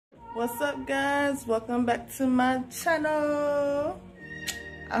What's up, guys? Welcome back to my channel.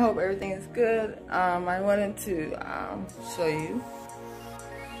 I hope everything is good. I wanted to show you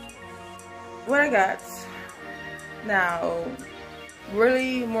what I got. Now,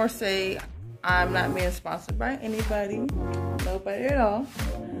 really more say I'm not being sponsored by anybody, nobody at all,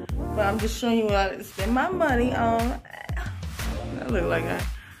 but I'm just showing you what I spend my money on. I look like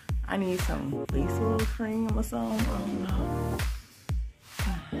I need some facial cream or something. I don't know.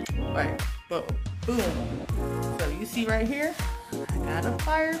 Right, but boom. So you see right here, I got a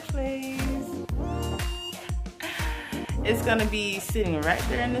fireplace. It's gonna be sitting right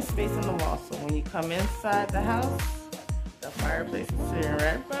there in the space on the wall. So when you come inside the house, the fireplace is sitting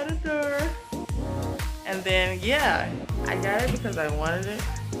right by the door. And then yeah, I got it because I wanted it.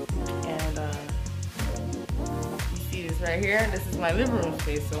 And you see this right here. This is my living room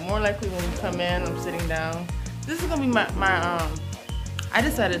space. So more likely when you come in, I'm sitting down. This is gonna be my I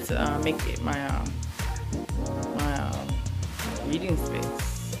decided to make it my reading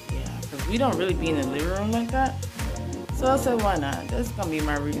space. Yeah, because we don't really be in the living room like that. So I said, why not? This is gonna be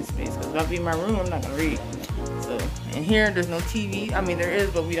my reading space. Because if I be in my room, I'm not gonna read. So in here, there's no TV. I mean, there is,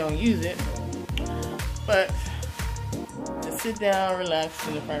 but we don't use it. But just sit down, relax,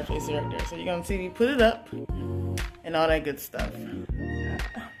 and the fireplace is right there. So you're gonna see me put it up and all that good stuff.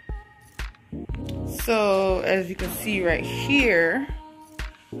 So as you can see right here,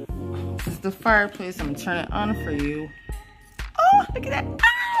 this is the fireplace. I'm gonna turn it on for you. Oh, look at that.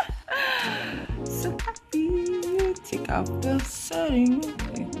 Ah! So happy. Take off the setting.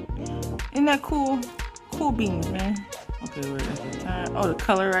 Isn't that cool? Cool beans, man. Okay, where is the time? Oh, the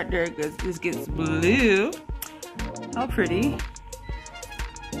color right there. This gets blue. How pretty.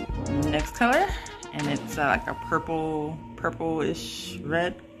 Next color. And it's like a purplish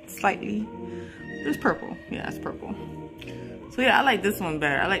red, slightly. It's purple. Yeah, it's purple. So yeah, I like this one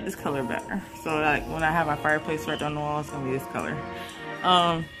better. I like this color better. So like when I have my fireplace right on the wall, it's gonna be this color.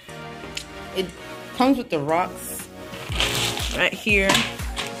 It comes with the rocks right here,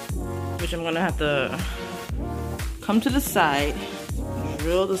 which I'm gonna have to come to the side,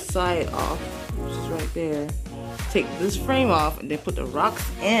 drill the side off, which is right there. Take this frame off and then put the rocks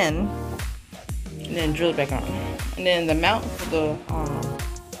in, and then drill it back on. And then the mount for the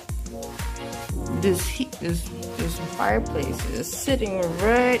this fireplace is sitting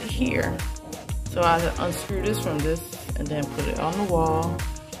right here. So I have to unscrew this from this and then put it on the wall.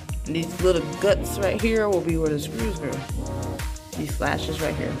 And these little guts right here will be where the screws go. These slashes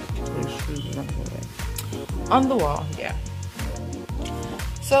right here, where the screws are gonna go right. On the wall, yeah.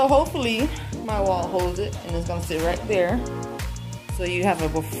 So hopefully my wall holds it and it's gonna sit right there. So you have a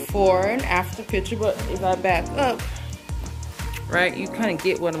before and after picture, but if I back up, right, you kind of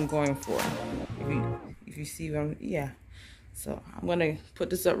get what I'm going for. If you see what I'm, yeah. So I'm gonna put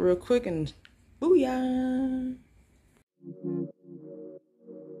this up real quick and booyah.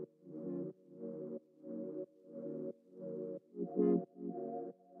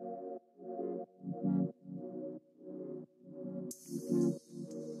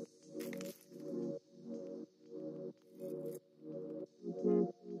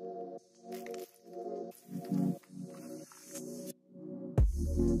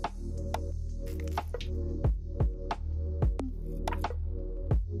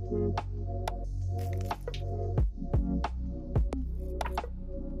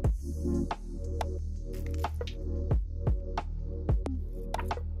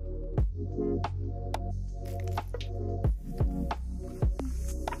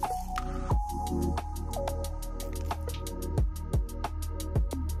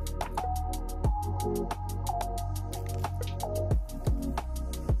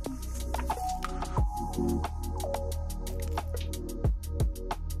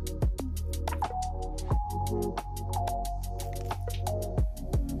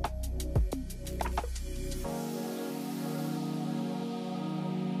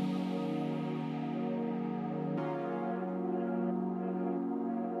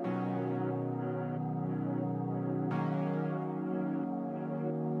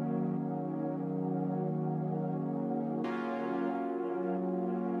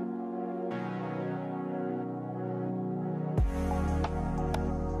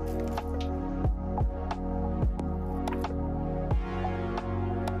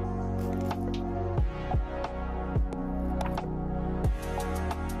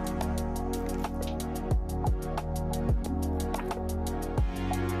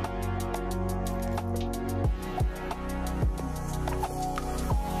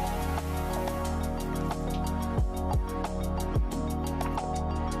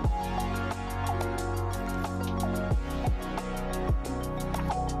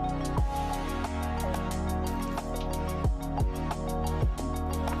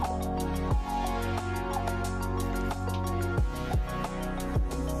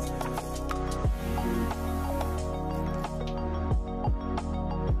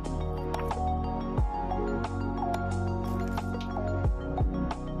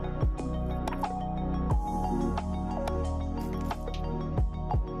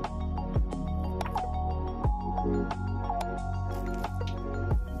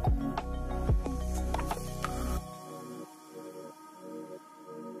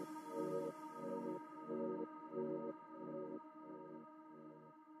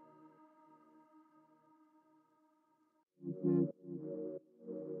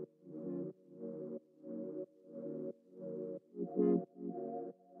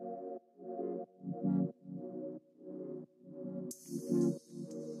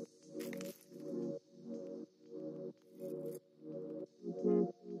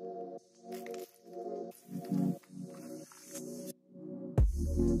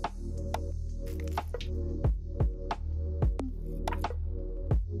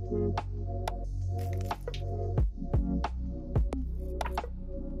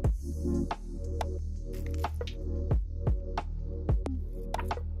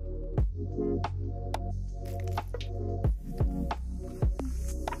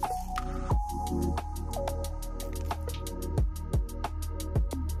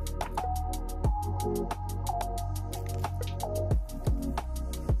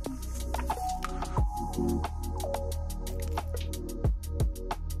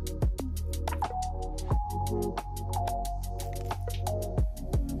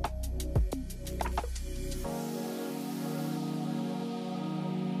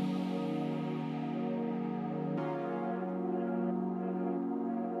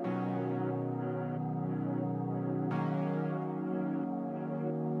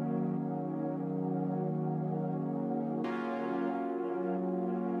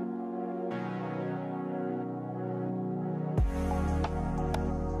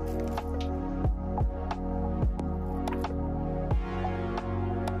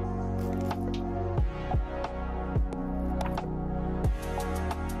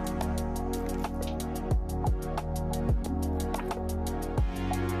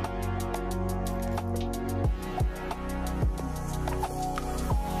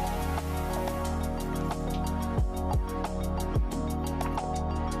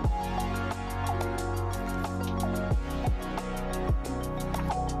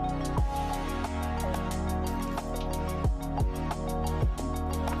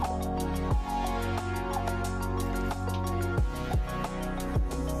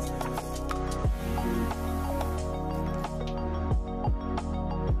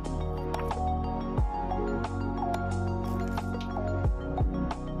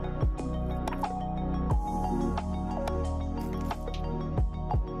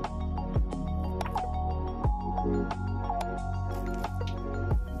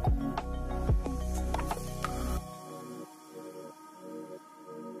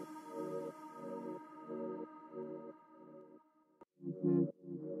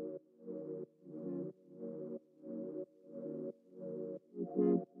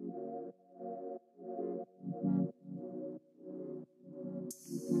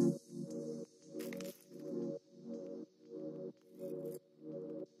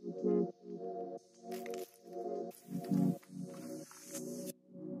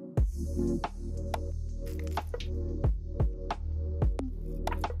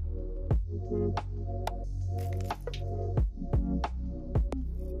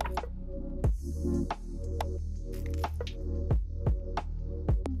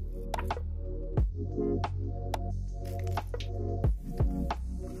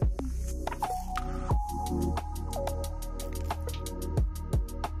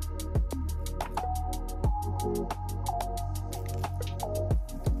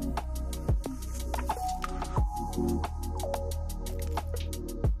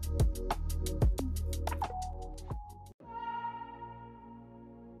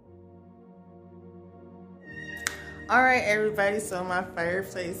 All right, everybody, so my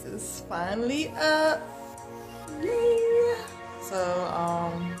fireplace is finally up. Yay!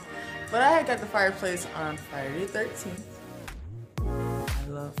 So, but I got the fireplace on Friday the 13th. I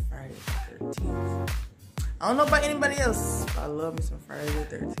love Friday the 13th. I don't know about anybody else, but I love me some Friday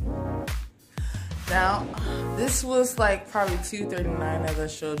the 13th. Now, this was like probably 2:39 as I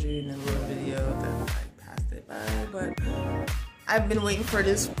showed you in the little video that I passed it by, but I've been waiting for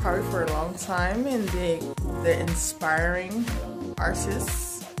this probably for a long time, and the inspiring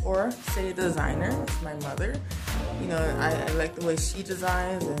artist, or say designer, is my mother. You know, I like the way she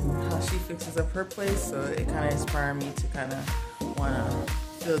designs and how she fixes up her place, so it kind of inspired me to kind of want to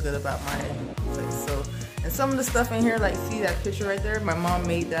feel good about my place. So, and some of the stuff in here, like see that picture right there, my mom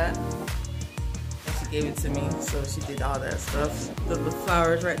made that. Gave it to me, so she did all that stuff. The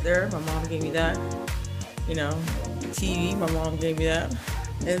flowers right there, my mom gave me that. You know, TV, my mom gave me that,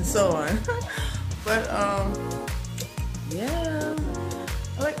 and so on. But yeah,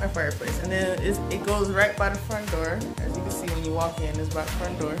 I like my fireplace, and then it goes right by the front door. As you can see when you walk in, it's by the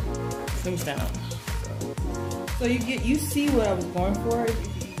front door. Let me stand up. So you see what I was going for.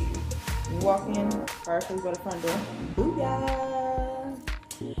 You walk in, fireplace by the front door. Booyah!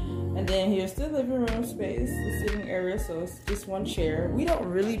 And then here's the living room space, the sitting area, so it's just one chair. We don't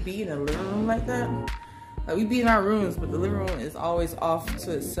really be in a living room like that. Like, we be in our rooms, but the living room is always off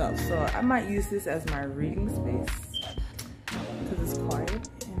to itself. So I might use this as my reading space because it's quiet,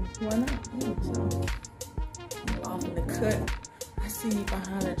 and why not? Yeah, so off in the cut. I see you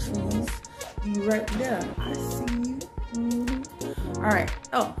behind the trees. You right there. I see you. All right.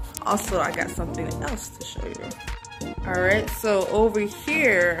 Oh, also I got something else to show you. All right. So over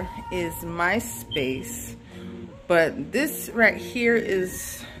here is my space, but this right here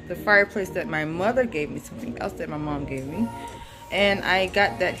is the fireplace that my mother gave me. Something else that my mom gave me, and I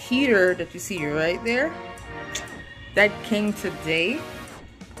got that heater that you see right there. That came today,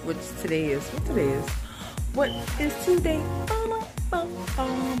 which today is what today is. What is today?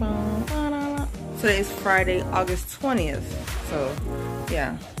 Today is Friday, August 20th. So,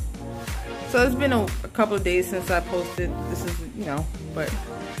 yeah. So it's been a couple of days since I posted. This is, you know, but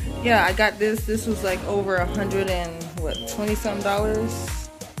yeah, I got this. This was like over $120 something.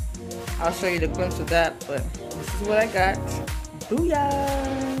 I'll show you the glimpse of that, but this is what I got.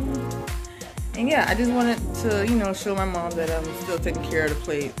 Booyah! And yeah, I just wanted to, you know, show my mom that I'm still taking care of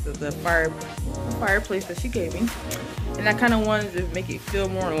the fireplace that she gave me. And I kind of wanted to make it feel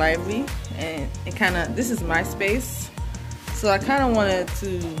more lively, and kind of, this is my space, so I kind of wanted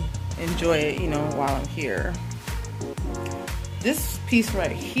to enjoy it, you know, while I'm here. This piece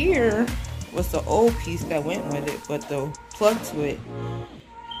right here was the old piece that went with it, but the plug to it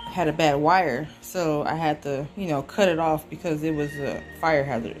had a bad wire, so I had to, you know, cut it off because it was a fire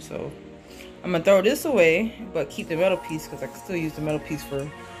hazard. So I'm gonna throw this away, but keep the metal piece because I can still use the metal piece for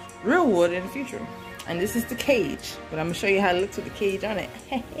real wood in the future. And this is the cage, but I'm gonna show you how it looks with the cage on it.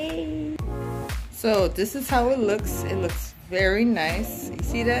 So this is how it looks. It looks very nice. You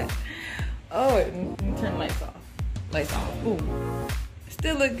see that? Oh, let me turn the lights off. Lights off. Boom.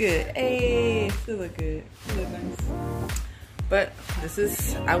 Still look good. Hey, still look good. Still look nice. But this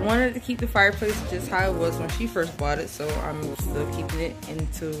is, I wanted to keep the fireplace just how it was when she first bought it, so I'm still keeping it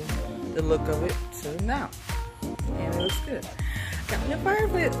into the look of it till now. And it looks good. Got me a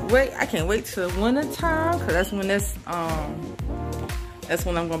fireplace. Wait, I can't wait till winter time, cause that's when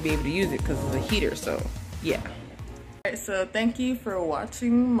I'm gonna be able to use it because it's a heater. So yeah. Alright, so thank you for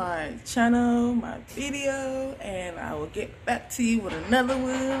watching my channel, my video, and I will get back to you with another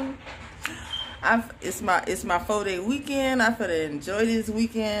one. It's my 4-day weekend. I'm gonna enjoy this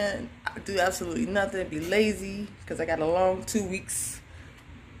weekend. I do absolutely nothing, be lazy, because I got a long 2 weeks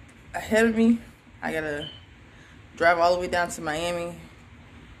ahead of me. I gotta drive all the way down to Miami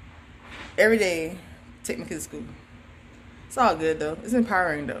every day, take my kids to school. It's all good though. It's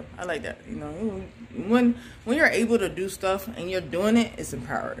empowering though. I like that. You know, when you're able to do stuff and you're doing it, it's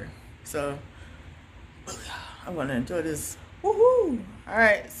empowering. So I'm gonna enjoy this. Woohoo! All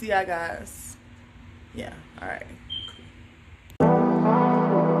right, see y'all guys. Yeah. All right.